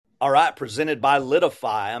All right, presented by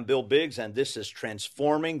Litify. I'm Bill Biggs, and this is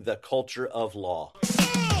Transforming the Culture of Law.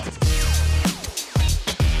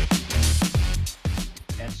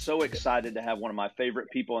 And so excited to have one of my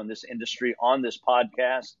favorite people in this industry on this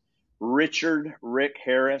podcast, Richard Rick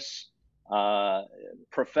Harris,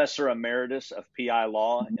 Professor Emeritus of PI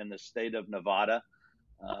Law in the state of Nevada.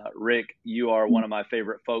 Rick, you are one of my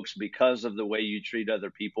favorite folks because of the way you treat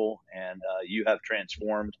other people, and you have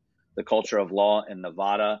transformed the culture of law in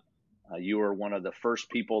Nevada. You were one of the first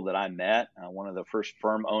people that I met, one of the first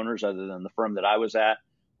firm owners other than the firm that I was at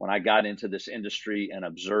when I got into this industry and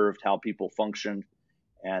observed how people functioned.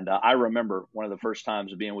 And I remember one of the first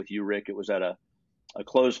times being with you, Rick. It was at a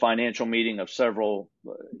closed financial meeting of several,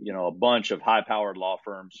 a bunch of high-powered law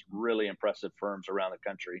firms, really impressive firms around the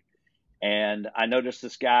country. And I noticed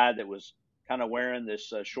this guy that was kind of wearing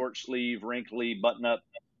this short sleeve, wrinkly button-up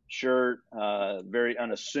shirt, very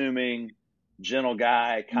unassuming, gentle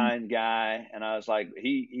guy, kind guy. And I was like,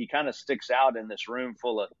 he kind of sticks out in this room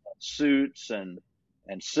full of suits and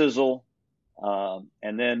sizzle.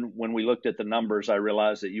 And then when we looked at the numbers, I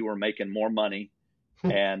realized that you were making more money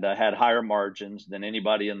and had higher margins than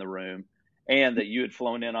anybody in the room, and that you had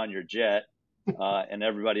flown in on your jet and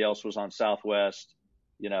everybody else was on Southwest,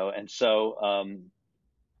 and so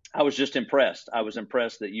I was just impressed. I was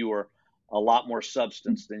impressed that you were a lot more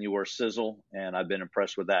substance than you were sizzle, and I've been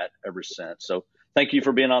impressed with that ever since. So thank you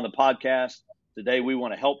for being on the podcast. Today we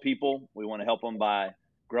want to help people. We want to help them by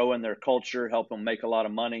growing their culture, help them make a lot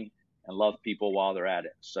of money, and love people while they're at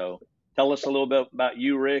it. So tell us a little bit about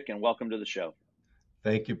you, Rick, and welcome to the show.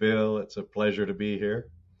 Thank you, Bill. It's a pleasure to be here.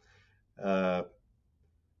 What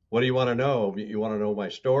do you want to know? You want to know my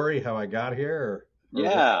story, how I got here?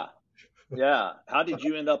 Yeah. How did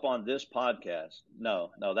you end up on this podcast?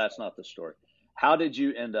 No, that's not the story. How did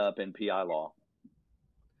you end up in PI law?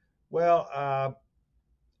 Well,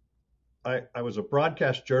 I was a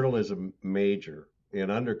broadcast journalism major in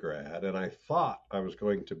undergrad, and I thought I was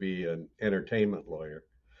going to be an entertainment lawyer.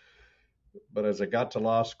 But as I got to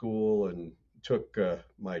law school and took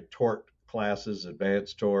my tort classes,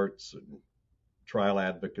 advanced torts and trial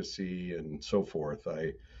advocacy and so forth,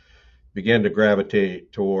 I began to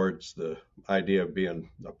gravitate towards the idea of being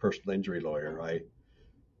a personal injury lawyer. I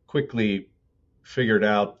quickly figured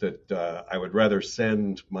out that I would rather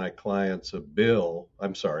send my clients a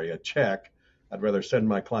check. I'd rather send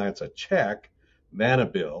my clients a check than a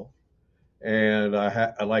bill. And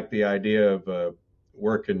I like the idea of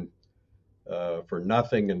working for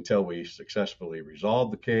nothing until we successfully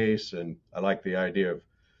resolve the case. And I like the idea of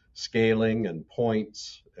scaling and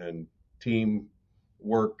points and team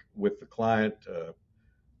work with the client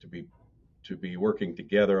to be working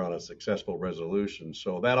together on a successful resolution.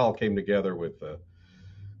 So that all came together with the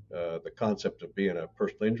concept of being a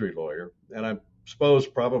personal injury lawyer. And I suppose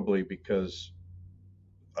probably because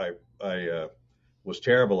I was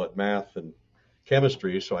terrible at math and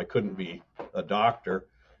chemistry, so I couldn't be a doctor.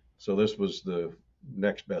 So this was the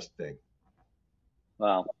next best thing.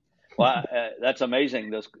 Wow. Well, that's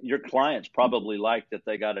amazing. Your clients probably like that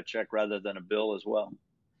they got a check rather than a bill as well.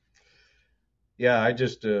 Yeah, I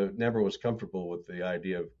just never was comfortable with the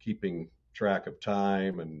idea of keeping track of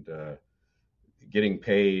time and getting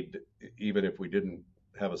paid, even if we didn't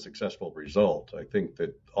have a successful result. I think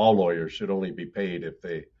that all lawyers should only be paid if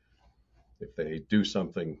they do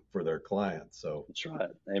something for their clients. So that's right.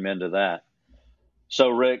 Amen to that. So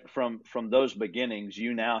Rick, from those beginnings,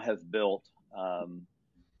 you now have built,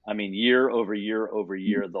 year over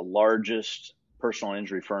year, the largest personal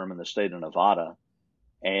injury firm in the state of Nevada.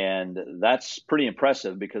 And that's pretty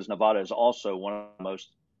impressive because Nevada is also one of the most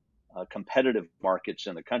competitive markets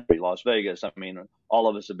in the country. Las Vegas, all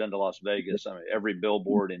of us have been to Las Vegas. Every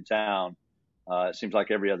billboard in town, it seems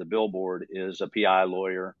like every other billboard is a PI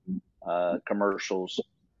lawyer, commercials.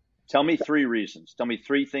 Tell me three reasons. Tell me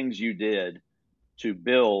three things you did to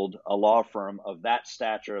build a law firm of that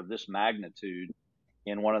stature, of this magnitude,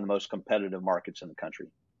 in one of the most competitive markets in the country.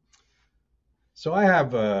 So I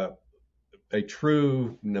have a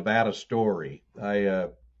true Nevada story. I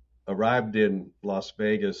arrived in Las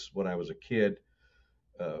Vegas when I was a kid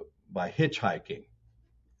by hitchhiking.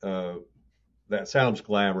 That sounds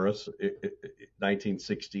glamorous.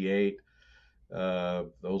 1968,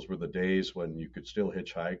 those were the days when you could still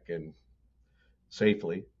hitchhike and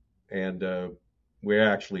safely. And we're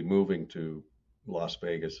actually moving to Las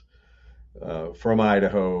Vegas from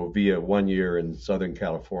Idaho via 1 year in Southern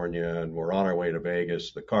California, and we're on our way to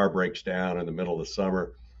Vegas. The car breaks down in the middle of the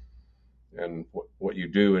summer, and what you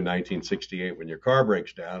do in 1968 when your car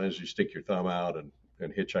breaks down is you stick your thumb out and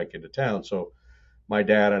hitchhike into town. So my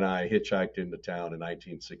dad and I hitchhiked into town in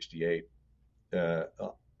 1968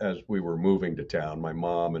 as we were moving to town. My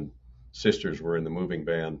mom and sisters were in the moving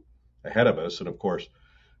van ahead of us, and of course,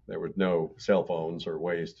 there was no cell phones or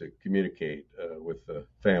ways to communicate with the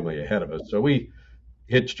family ahead of us. So we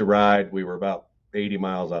hitched a ride. We were about 80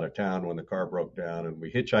 miles out of town when the car broke down, and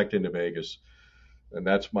we hitchhiked into Vegas. And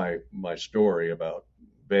that's my story about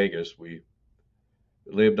Vegas. We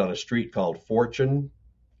lived on a street called Fortune,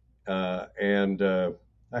 and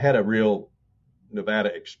I had a real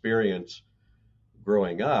Nevada experience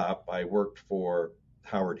growing up. I worked for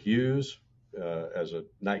Howard Hughes as a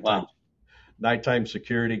Wow. nighttime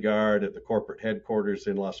security guard at the corporate headquarters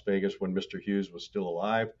in Las Vegas when Mr. Hughes was still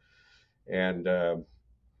alive. And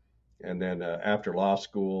then after law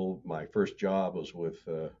school, my first job was with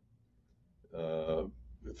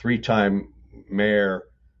three-time mayor,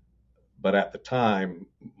 but at the time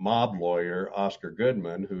mob lawyer Oscar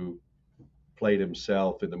Goodman, who played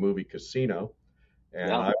himself in the movie Casino.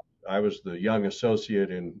 And Yeah. I was the young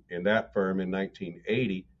associate in that firm in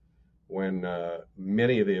 1980 when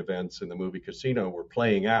many of the events in the movie Casino were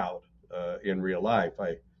playing out in real life.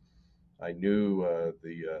 I knew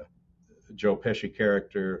the Joe Pesci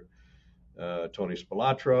character, Tony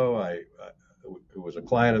Spilatro, who was a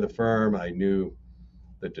client of the firm. I knew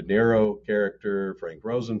the De Niro character, Frank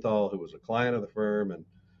Rosenthal, who was a client of the firm. And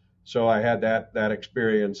so I had that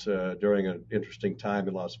experience during an interesting time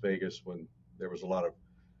in Las Vegas when there was a lot of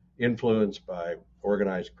influence by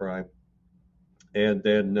organized crime, and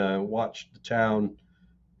then watched the town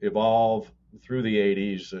evolve through the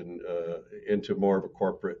 80s and into more of a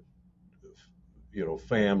corporate,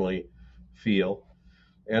 family feel.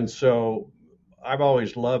 And so I've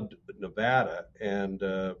always loved Nevada. And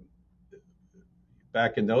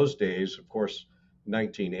back in those days, of course,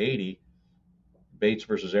 1980, Bates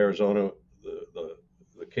versus Arizona,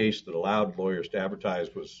 the case that allowed lawyers to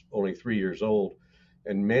advertise, was only 3 years old.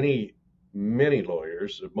 And many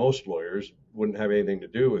lawyers, most lawyers, wouldn't have anything to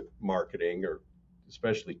do with marketing or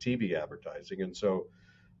especially TV advertising. And so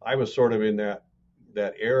I was sort of in that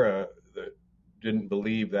era that didn't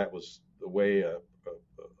believe that was the way a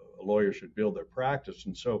lawyer should build their practice.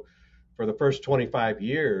 And so for the first 25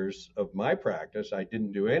 years of my practice, I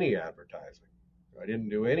didn't do any advertising. I didn't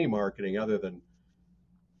do any marketing other than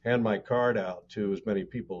hand my card out to as many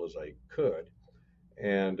people as I could.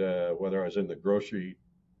 And whether I was in the grocery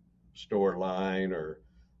store line or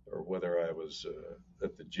whether I was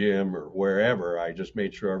at the gym or wherever, I just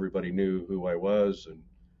made sure everybody knew who I was,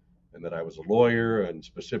 and that I was a lawyer, and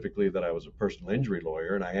specifically that I was a personal injury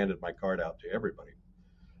lawyer, and I handed my card out to everybody.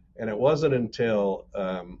 And it wasn't until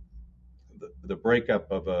the breakup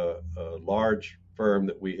of a large firm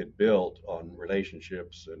that we had built on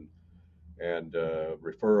relationships and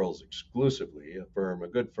referrals exclusively, a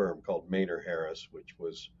good firm called Maynard Harris, which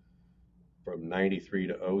was from 93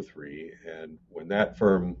 to 03. And when that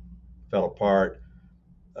firm fell apart,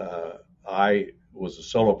 I was a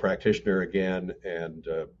solo practitioner again and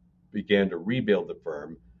began to rebuild the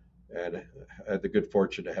firm, and had the good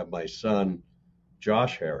fortune to have my son,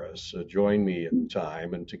 Josh Harris, join me at the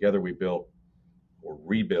time. And together we built or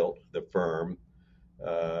rebuilt the firm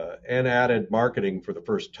and added marketing for the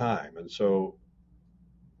first time. And so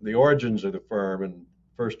the origins of the firm and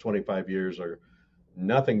first 25 years are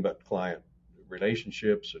nothing but client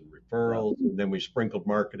relationships and referrals. And then we sprinkled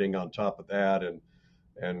marketing on top of that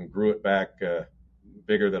and grew it back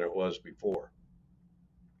bigger than it was before.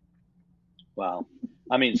 Wow.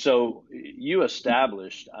 I mean, so you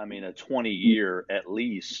established, I mean, a 20-year at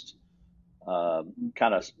least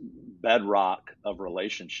kind of bedrock of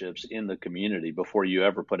relationships in the community before you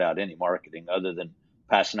ever put out any marketing other than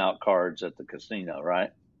passing out cards at the casino, right?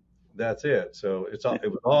 That's it. So it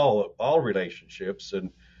was all relationships,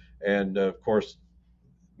 and of course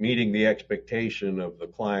meeting the expectation of the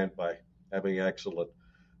client by having excellent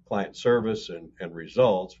client service and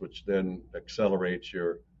results, which then accelerates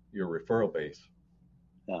your referral base.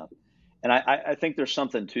 Yeah. And I think there's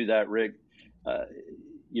something to that, Rick. Uh,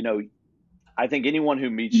 you know, I think anyone who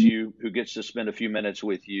meets you, who gets to spend a few minutes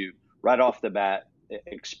with you, right off the bat,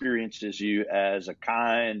 experiences you as a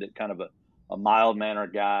kind of a mild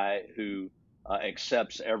mannered guy who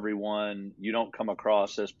accepts everyone. You don't come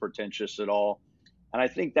across as pretentious at all. And I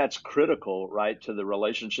think that's critical, right, to the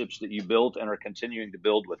relationships that you built and are continuing to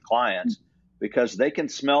build with clients, because they can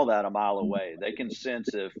smell that a mile away. They can sense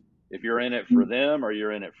if you're in it for them or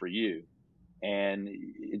you're in it for you. And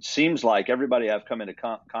it seems like everybody I've come into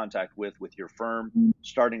contact with your firm,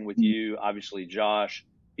 starting with you, obviously Josh,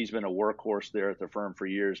 he's been a workhorse there at the firm for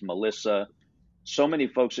years. Melissa, so many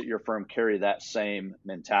folks at your firm carry that same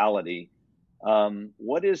mentality.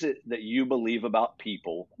 What is it that you believe about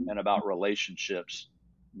people and about relationships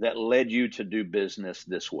that led you to do business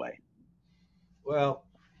this way? Well,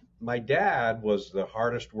 my dad was the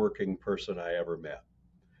hardest working person I ever met.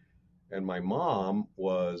 And my mom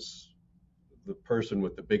was the person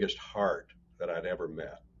with the biggest heart that I'd ever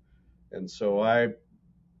met. And so I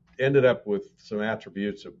ended up with some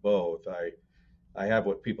attributes of both. I have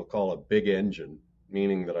what people call a big engine,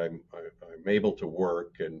 meaning that I'm able to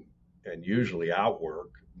work and usually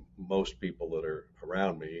outwork most people that are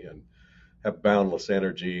around me, and have boundless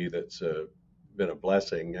energy that's been a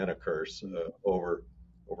blessing and a curse over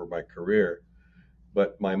my career.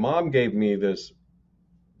 But my mom gave me this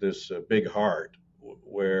big heart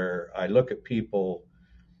where I look at people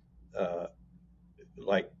uh,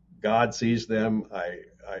 like God sees them.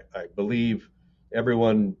 I believe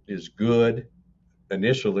everyone is good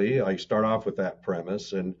initially. I start off with that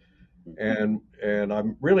premise, and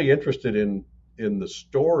I'm really interested in the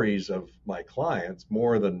stories of my clients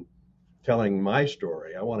more than telling my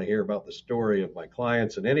story. I want to hear about the story of my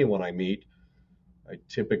clients, and anyone I meet, I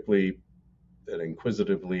typically and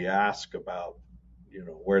inquisitively ask about,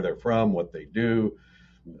 where they're from, what they do,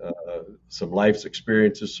 some life's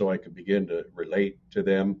experiences, so I can begin to relate to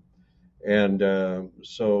them. And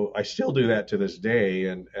so I still do that to this day,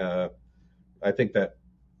 and I think that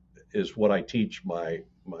is what I teach my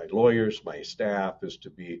lawyers, my staff, is to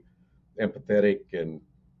be empathetic and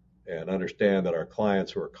understand that our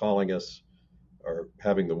clients who are calling us are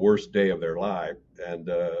having the worst day of their life. And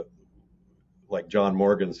like John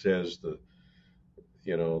Morgan says, the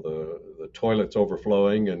toilet's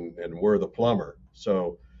overflowing, and we're the plumber.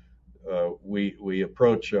 So we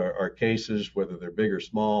approach our cases, whether they're big or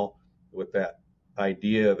small, with that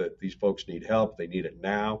idea that these folks need help, they need it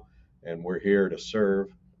now, and we're here to serve.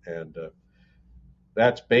 And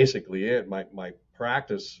that's basically it. My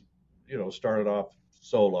practice, started off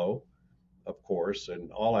solo, of course,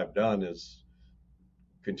 and all I've done is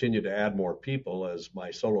continue to add more people as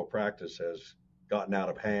my solo practice has gotten out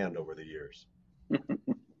of hand over the years.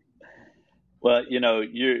 Well,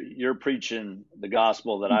 you're preaching the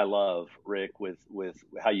gospel that I love, Rick, with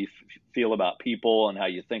how you feel about people and how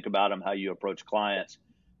you think about them, how you approach clients.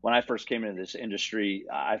 When I first came into this industry,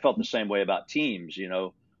 I felt the same way about teams.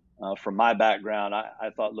 From my background, I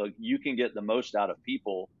thought, look, you can get the most out of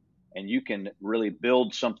people, and you can really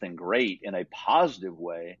build something great in a positive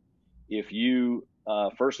way if you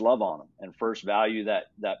first love on them and first value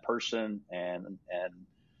that person and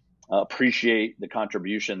appreciate the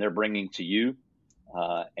contribution they're bringing to you,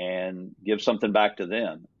 and give something back to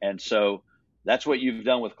them. And so that's what you've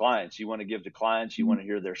done with clients. You want to give to clients, you want to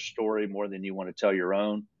hear their story more than you want to tell your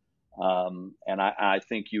own. And I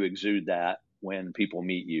think you exude that when people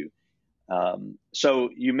meet you. So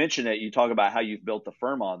you mentioned it, you talk about how you've built the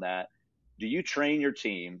firm on that. Do you train your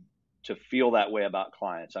team to feel that way about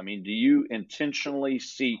clients? I mean, do you intentionally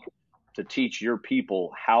seek to teach your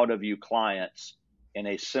people how to view clients in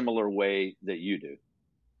a similar way that you do?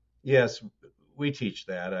 Yes, we teach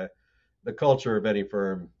that. The culture of any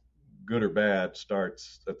firm, good or bad,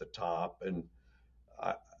 starts at the top. And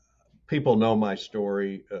I, people know my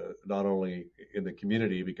story, not only in the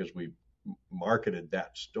community because we marketed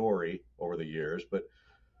that story over the years, but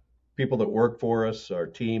people that work for us, our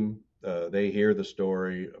team, they hear the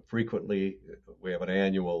story frequently. We have an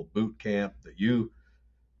annual boot camp that you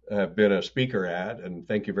have been a speaker at, and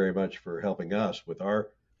thank you very much for helping us with our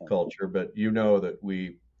culture. But you know that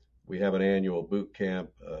we have an annual boot camp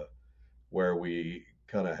where we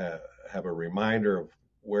kind of have a reminder of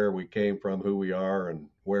where we came from, who we are, and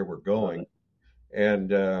where we're going. And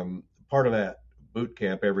part of that boot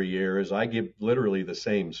camp every year is I give literally the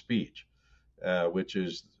same speech, which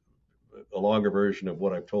is a longer version of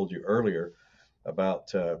what I've told you earlier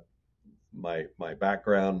about my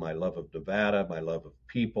background, my love of Nevada, my love of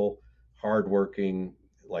people, hardworking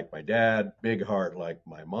like my dad, big heart like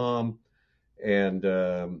my mom, and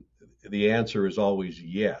the answer is always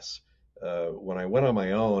yes. When I went on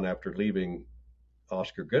my own after leaving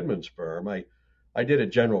Oscar Goodman's firm, I did a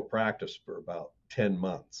general practice for about 10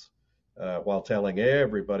 months. While telling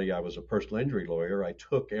everybody I was a personal injury lawyer, I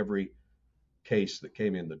took every case that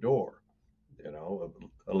came in the door.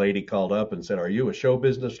 A lady called up and said, "Are you a show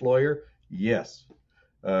business lawyer?" Yes.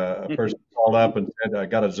 A person called up and said, "I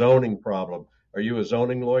got a zoning problem. Are you a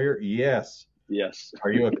zoning lawyer?" Yes. Yes.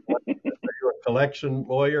 Are you a collection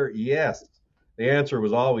lawyer? Yes. The answer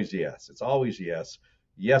was always yes. It's always yes.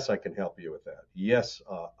 Yes, I can help you with that. Yes,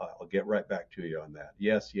 I'll get right back to you on that.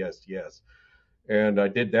 Yes, yes, yes. And I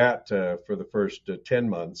did that for the first 10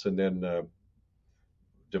 months, and then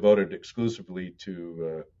devoted exclusively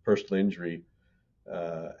to personal injury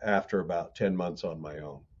after about 10 months on my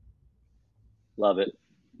own. Love it.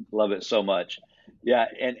 Love it so much. Yeah,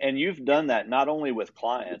 and you've done that not only with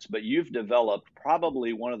clients, but you've developed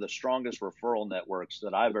probably one of the strongest referral networks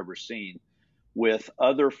that I've ever seen with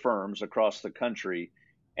other firms across the country.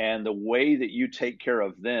 And the way that you take care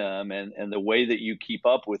of them, and the way that you keep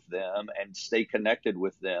up with them and stay connected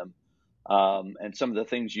with them, and some of the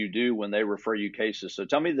things you do when they refer you cases. So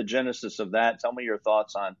tell me the genesis of that. Tell me your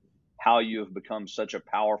thoughts on how you have become such a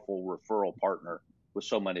powerful referral partner with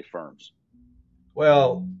so many firms.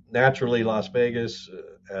 Well, naturally, Las Vegas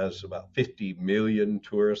has about 50 million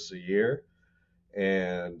tourists a year,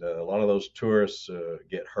 and a lot of those tourists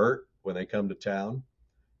get hurt when they come to town,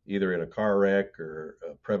 either in a car wreck or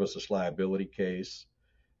a premises liability case.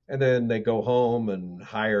 And then they go home and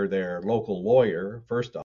hire their local lawyer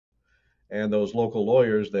first off, and those local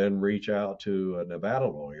lawyers then reach out to a Nevada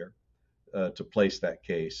lawyer to place that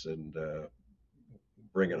case and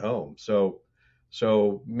bring it home.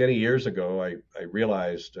 So many years ago, I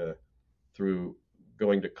realized through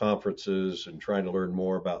going to conferences and trying to learn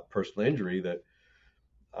more about personal injury that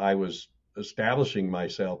I was establishing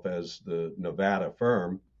myself as the Nevada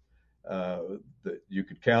firm uh, that you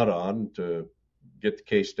could count on to get the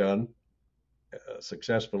case done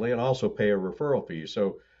successfully and also pay a referral fee.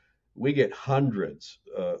 So we get hundreds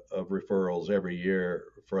of referrals every year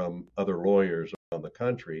from other lawyers around the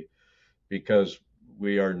country because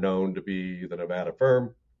we are known to be the Nevada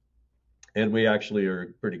firm, and we actually are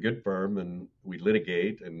a pretty good firm, and we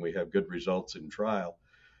litigate and we have good results in trial.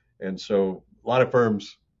 And so a lot of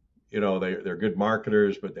firms, they're good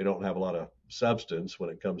marketers, but they don't have a lot of substance when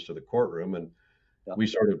it comes to the courtroom. And Yeah. we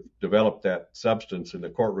sort of developed that substance in the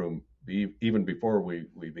courtroom even before we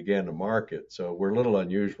began to market. So we're a little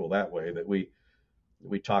unusual that way that we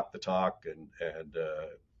talk the talk. And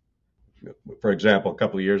for example, a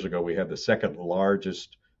couple of years ago, we had the second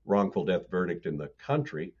largest wrongful death verdict in the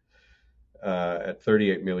country at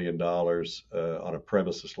 $38 million on a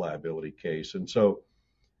premises liability case. And so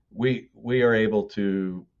we are able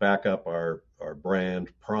to back up our brand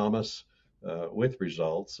promise with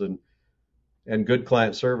results and good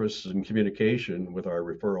client service and communication with our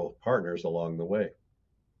referral partners along the way.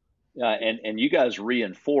 And you guys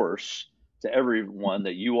reinforce to everyone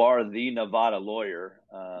that you are the Nevada lawyer.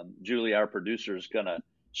 Julie, our producer, is going to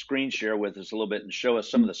screen share with us a little bit and show us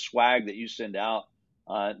some of the swag that you send out,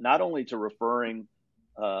 not only to referring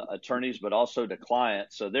attorneys, but also to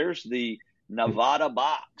clients. So there's the Nevada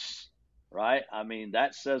box, right? I mean,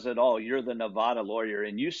 that says it all. You're the Nevada lawyer,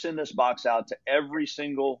 and you send this box out to every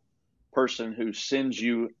single person who sends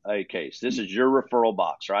you a case. This is your referral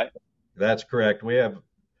box, right? That's correct.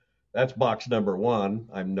 That's box number one.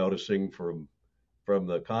 I'm noticing from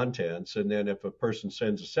the contents, and then if a person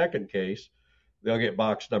sends a second case, they'll get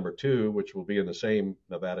box number two, which will be in the same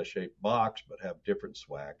Nevada shaped box but have different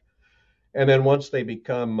swag. And then once they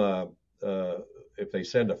become, if they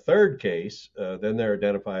send a third case, then they're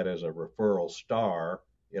identified as a referral star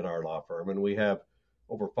in our law firm. And we have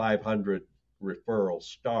over 500 referral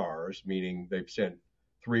stars, meaning they've sent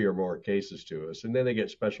three or more cases to us. And then they get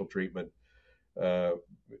special treatment, uh,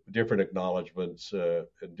 different acknowledgments,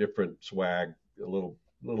 and different swag, a little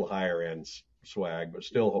higher end swag, but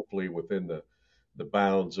still hopefully within the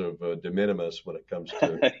bounds of de minimis when it comes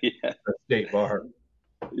to Yeah. state bar.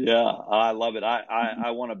 Yeah, I love it.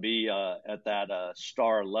 I want to be at that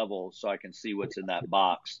star level so I can see what's in that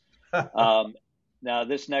box. Um, Now,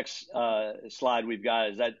 this next slide we've got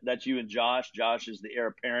is that's you and Josh. Josh is the heir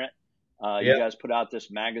apparent. You Yeah, guys put out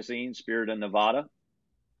this magazine, Spirit of Nevada.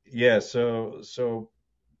 yeah. So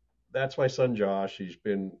that's my son Josh. He's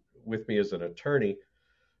been with me as an attorney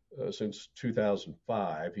since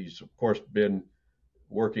 2005. He's of course been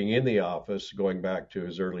working in the office going back to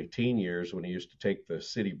his early teen years when he used to take the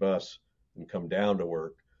city bus and come down to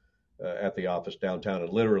work at the office downtown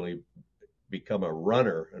and literally become a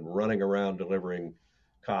runner and running around delivering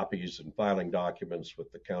copies and filing documents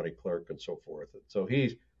with the county clerk and so forth. And so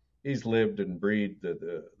he's lived and breathed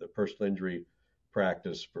the personal injury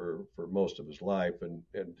practice for most of his life, and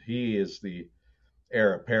he is the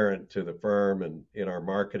heir apparent to the firm. And in our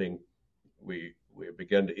marketing, we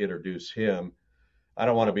began to introduce him. I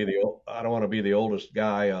don't want to be the oldest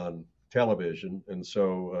guy on television, and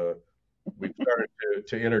so we started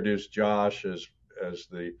to introduce Josh as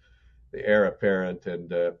the heir apparent. And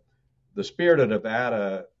the Spirit of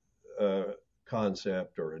Nevada uh,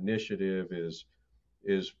 concept or initiative is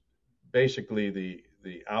basically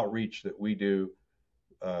the outreach that we do,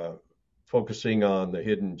 uh, focusing on the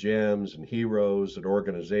hidden gems and heroes and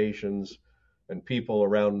organizations and people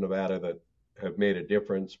around Nevada that have made a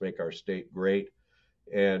difference, make our state great.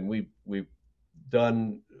 And we've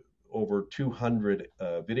done over 200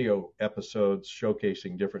 video episodes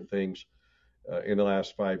showcasing different things in the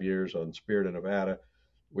last 5 years on Spirit of Nevada.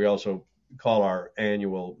 We also call our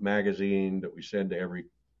annual magazine that we send to every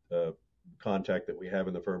contact that we have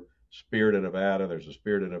in the firm Spirit of Nevada. There's a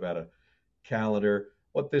Spirit of Nevada calendar.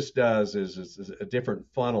 What this does is a different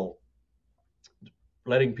funnel,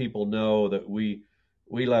 letting people know that we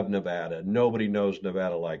love Nevada. Nobody knows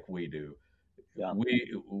Nevada like we do. Yeah.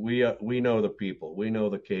 We know the people. We know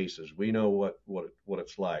the cases. We know what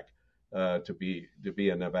it's like to be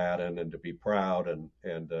a Nevadan and to be proud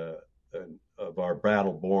and of our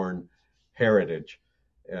battle-born heritage,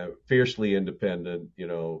 fiercely independent.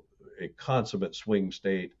 A consummate swing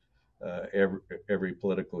state every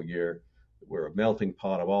political year. We're a melting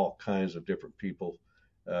pot of all kinds of different people,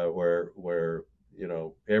 where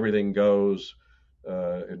everything goes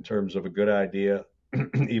in terms of a good idea,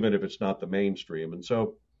 even if it's not the mainstream. And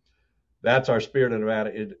so that's our Spirit of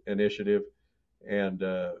Nevada initiative. And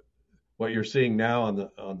what you're seeing now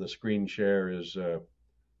on the screen share is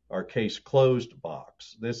our case closed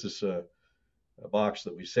box. This is a box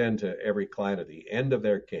that we send to every client at the end of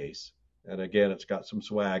their case. And again, it's got some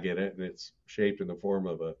swag in it, and it's shaped in the form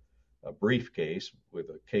of a briefcase with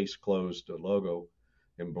a case closed logo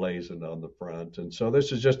emblazoned on the front. And so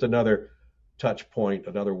this is just another touch point,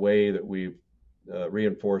 another way that we've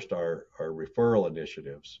reinforced our referral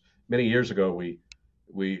initiatives. Many years ago, we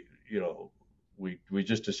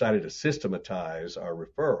just decided to systematize our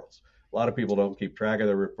referrals. A lot of people don't keep track of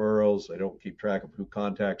their referrals. They don't keep track of who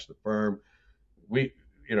contacts the firm. We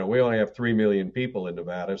only have 3 million people in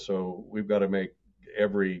Nevada, so we've got to make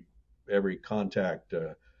every contact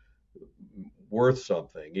worth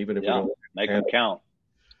something, even if we don't make them count.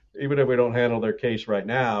 Even if we don't handle their case right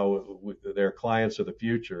now, they're clients of the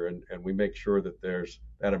future, and we make sure that there's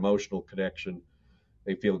that emotional connection.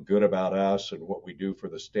 They feel good about us and what we do for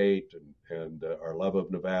the state and our love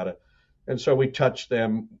of Nevada. And so we touch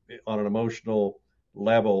them on an emotional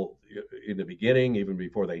level in the beginning, even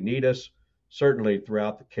before they need us, certainly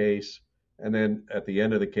throughout the case, and then at the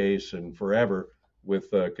end of the case and forever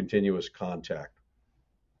with continuous contact.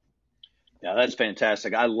 Yeah, that's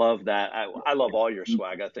fantastic. I love that. I love all your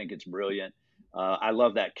swag. I think it's brilliant. I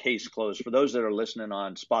love that case closed. For those that are listening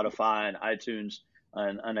on Spotify and iTunes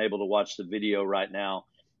and unable to watch the video right now,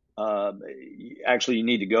 actually you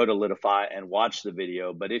need to go to Litify and watch the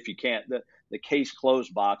video. But if you can't, the case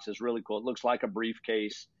closed box is really cool. It looks like a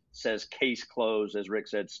briefcase, says case closed, as Rick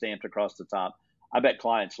said, stamped across the top. I bet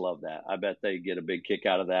clients love that. I bet they get a big kick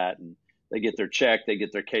out of that, and they get their check, they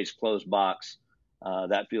get their case closed box.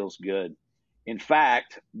 That feels good. In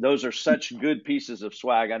fact, those are such good pieces of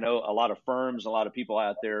swag. I know a lot of firms, a lot of people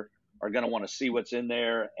out there are going to want to see what's in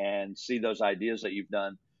there and see those ideas that you've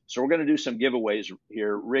done. So we're going to do some giveaways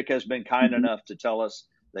here. Rick has been kind enough to tell us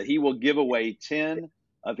that he will give away 10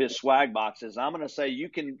 of his swag boxes. I'm going to say you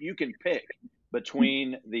can pick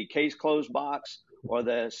between the case closed box or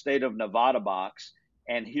the state of Nevada box.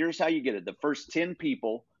 And here's how you get it. The first 10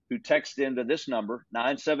 people who text into this number,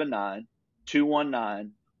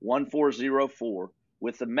 979-219-1404,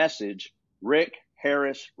 with the message Rick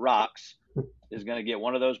Harris Rocks, is going to get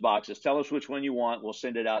one of those boxes. Tell us which one you want. We'll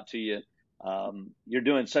send it out to you. You're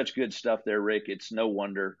doing such good stuff there, Rick. It's no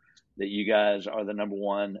wonder that you guys are the number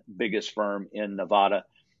one biggest firm in Nevada.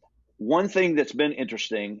 One thing that's been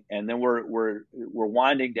interesting, and then we're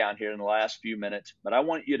winding down here in the last few minutes, but I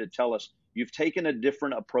want you to tell us, you've taken a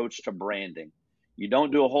different approach to branding. You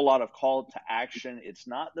don't do a whole lot of call to action. It's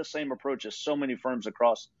not the same approach as so many firms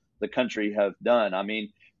across the country have done. I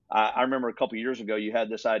mean, I remember a couple of years ago, you had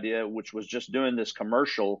this idea, which was just doing this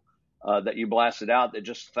commercial that you blasted out that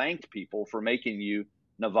just thanked people for making you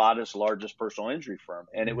Nevada's largest personal injury firm.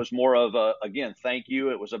 And it was more of again, thank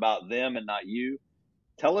you. It was about them and not you.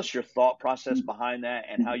 Tell us your thought process behind that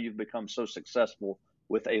and how you've become so successful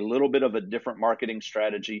with a little bit of a different marketing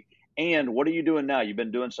strategy. And what are you doing now? You've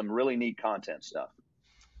been doing some really neat content stuff.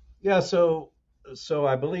 Yeah, so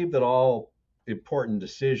I believe that all important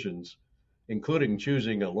decisions, including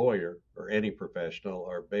choosing a lawyer or any professional,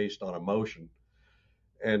 are based on emotion.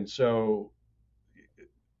 And so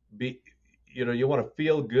you want to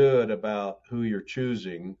feel good about who you're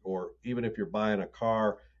choosing, or even if you're buying a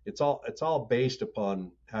car, it's all based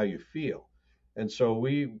upon how you feel. And so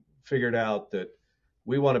we figured out that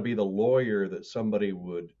we want to be the lawyer that somebody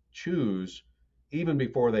would choose even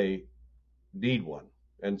before they need one.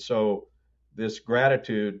 And so this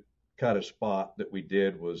gratitude kind of spot that we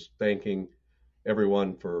did was thanking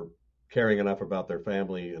everyone for caring enough about their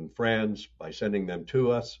family and friends by sending them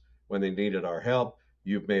to us when they needed our help.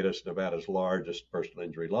 You've made us Nevada's largest personal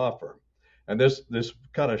injury law firm. And this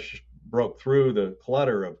kind of broke through the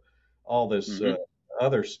clutter of all this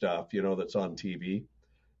other stuff, that's on TV.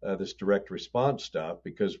 this direct response stuff,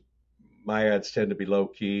 because my ads tend to be low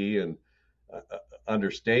key and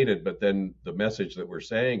understated, but then the message that we're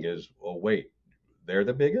saying is, oh wait, they're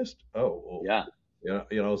the biggest. Oh, well,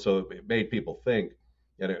 Yeah. so it made people think.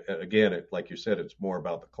 And again, like you said, it's more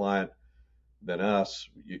about the client than us.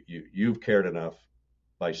 You've cared enough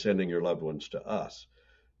by sending your loved ones to us.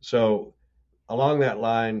 So along that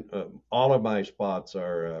line, all of my spots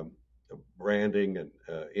are branding and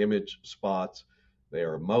image spots. They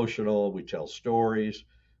are emotional. We tell stories.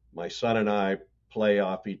 My son and I play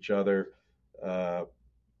off each other. Uh,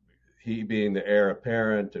 he being the heir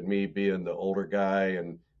apparent and me being the older guy,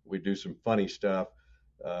 and we do some funny stuff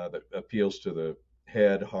that appeals to the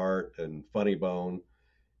head, heart, and funny bone.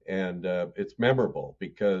 And it's memorable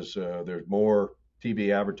because there's more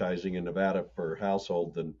TV advertising in Nevada per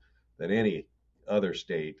household than any other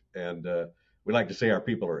state. And we like to say our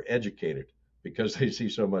people are educated because they see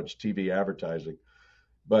so much TV advertising.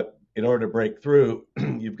 But in order to break through,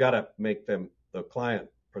 you've got to make them, the client,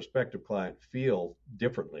 prospective client, feel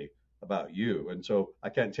differently about you. And so I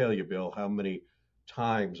can't tell you, Bill, how many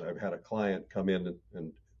times I've had a client come in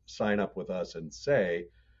and sign up with us and say,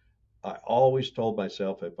 I always told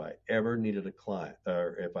myself if I ever needed a client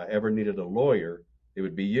or if I ever needed a lawyer, it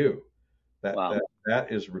would be you. That Wow.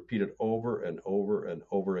 that is repeated over and over and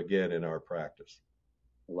over again in our practice.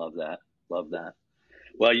 Love that. Love that.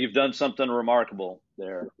 Well, you've done something remarkable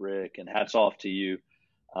there, Rick, and hats off to you.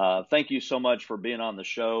 Thank you so much for being on the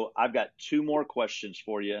show. I've got two more questions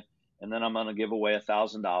for you, and then I'm going to give away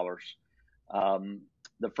 $1,000.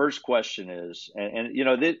 The first question is, and you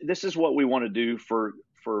know, this is what we want to do for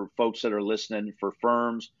folks that are listening, for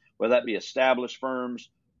firms, whether that be established firms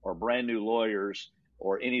or brand new lawyers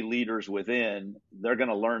or any leaders within. They're going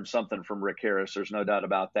to learn something from Rick Harris. There's no doubt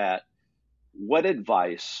about that. What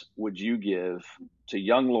advice would you give to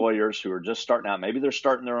young lawyers who are just starting out? Maybe they're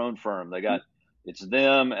starting their own firm. It's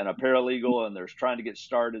them and a paralegal, and they're trying to get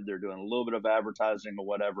started. They're doing a little bit of advertising or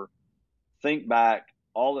whatever. Think back,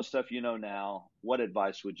 all the stuff you know now. What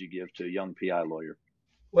advice would you give to a young PI lawyer?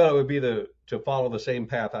 Well, it would be to follow the same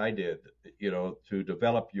path I did, to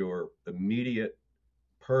develop your immediate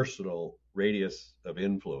personal radius of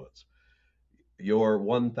influence, your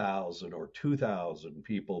 1,000 or 2,000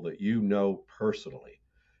 people that you know personally,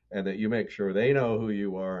 and that you make sure they know who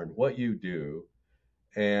you are and what you do.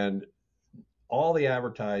 And all the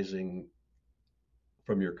advertising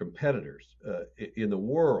from your competitors in the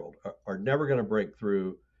world are never going to break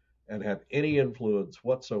through and have any influence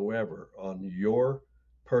whatsoever on your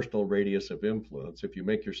personal radius of influence if you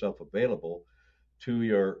make yourself available to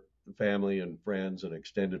your family and friends and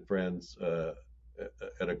extended friends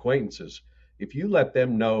and acquaintances. If you let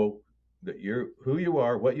them know that you're who you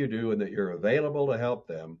are, what you do, and that you're available to help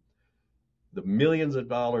them, the millions of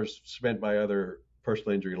dollars spent by other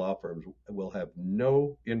personal injury law firms will have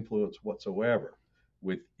no influence whatsoever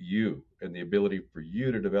with you and the ability for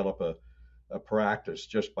you to develop a practice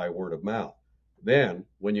just by word of mouth. Then,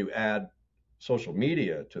 when you add social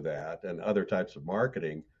media to that and other types of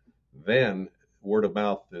marketing, then word of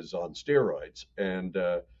mouth is on steroids, and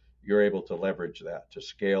you're able to leverage that, to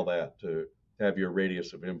scale that, to have your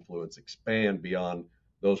radius of influence expand beyond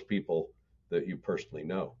those people that you personally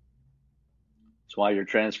know. That's why you're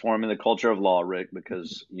transforming the culture of law, Rick,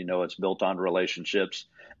 because you know it's built on relationships.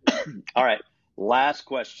 All right, last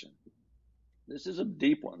question. This is a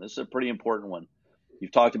deep one. This is a pretty important one.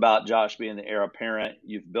 You've talked about Josh being the heir apparent.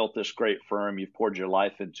 You've built this great firm. You've poured your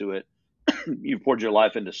life into it. You've poured your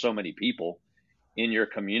life into so many people in your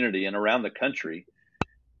community and around the country.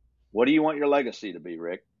 What do you want your legacy to be,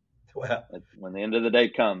 Rick? Well, When the end of the day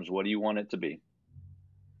comes, what do you want it to be?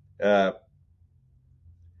 uh,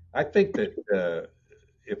 I think that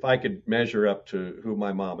if I could measure up to who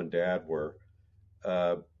my mom and dad were,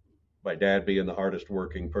 uh, my dad being the hardest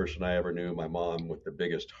working person I ever knew, my mom with the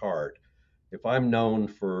biggest heart. If I'm known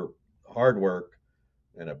for hard work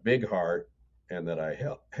and a big heart, and that I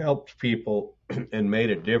helped people and made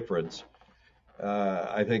a difference,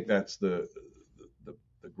 I think that's the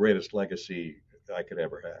greatest legacy I could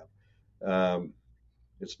ever have.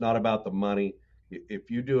 It's not about the money.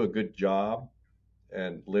 If you do a good job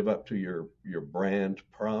and live up to your brand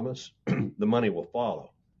promise, the money will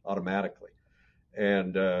follow automatically.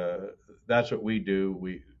 And that's what we do.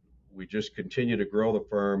 We just continue to grow the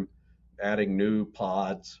firm, adding new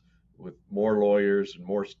pods with more lawyers and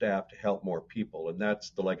more staff to help more people. And that's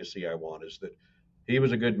the legacy I want, is that he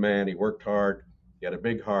was a good man. He worked hard. He had a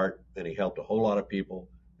big heart, and he helped a whole lot of people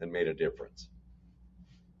and made a difference.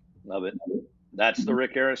 Love it. That's the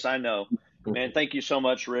Rick Harris I know. Man, thank you so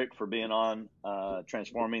much, Rick, for being on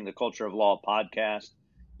Transforming the Culture of Law podcast.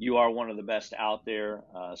 You are one of the best out there.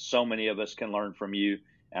 So many of us can learn from you.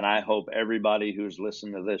 And I hope everybody who's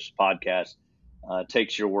listened to this podcast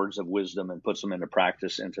takes your words of wisdom and puts them into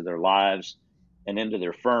practice into their lives and into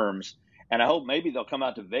their firms. And I hope maybe they'll come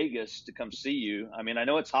out to Vegas to come see you. I mean, I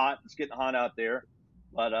know it's hot. It's getting hot out there.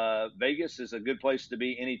 But Vegas is a good place to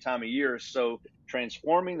be any time of year. So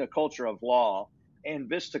Transforming the Culture of Law and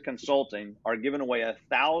Vista Consulting are giving away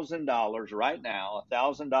 $1,000 right now,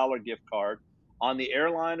 $1,000 gift card on the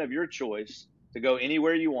airline of your choice to go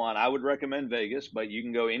anywhere you want. I would recommend Vegas, but you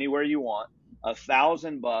can go anywhere you want.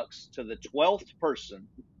 $1,000 to the 12th person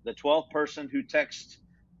who texts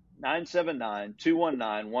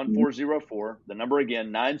 979-219-1404. The number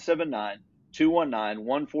again,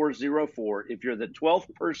 979-219-1404. If you're the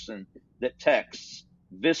 12th person that texts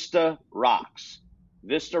Vista Rocks,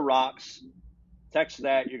 text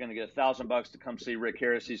that. You're going to get $1,000 to come see Rick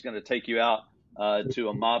Harris. He's going to take you out to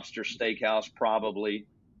a mobster steakhouse, probably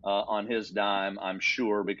on his dime, I'm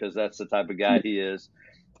sure, because that's the type of guy he is,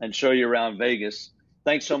 and show you around Vegas.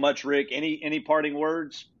 Thanks so much, Rick. Any parting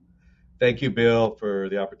words? Thank you, Bill, for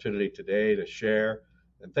the opportunity today to share.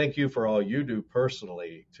 And thank you for all you do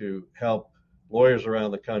personally to help lawyers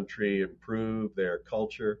around the country improve their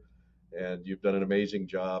culture. And you've done an amazing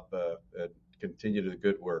job and continue the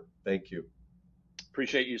good work. Thank you.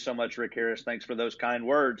 Appreciate you so much, Rick Harris. Thanks for those kind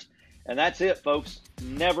words. And that's it, folks.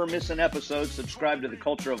 Never miss an episode. Subscribe to The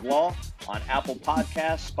Culture of Law on Apple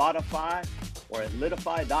Podcasts, Spotify, or at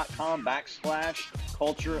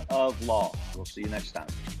litify.com/culture of law. We'll see you next time.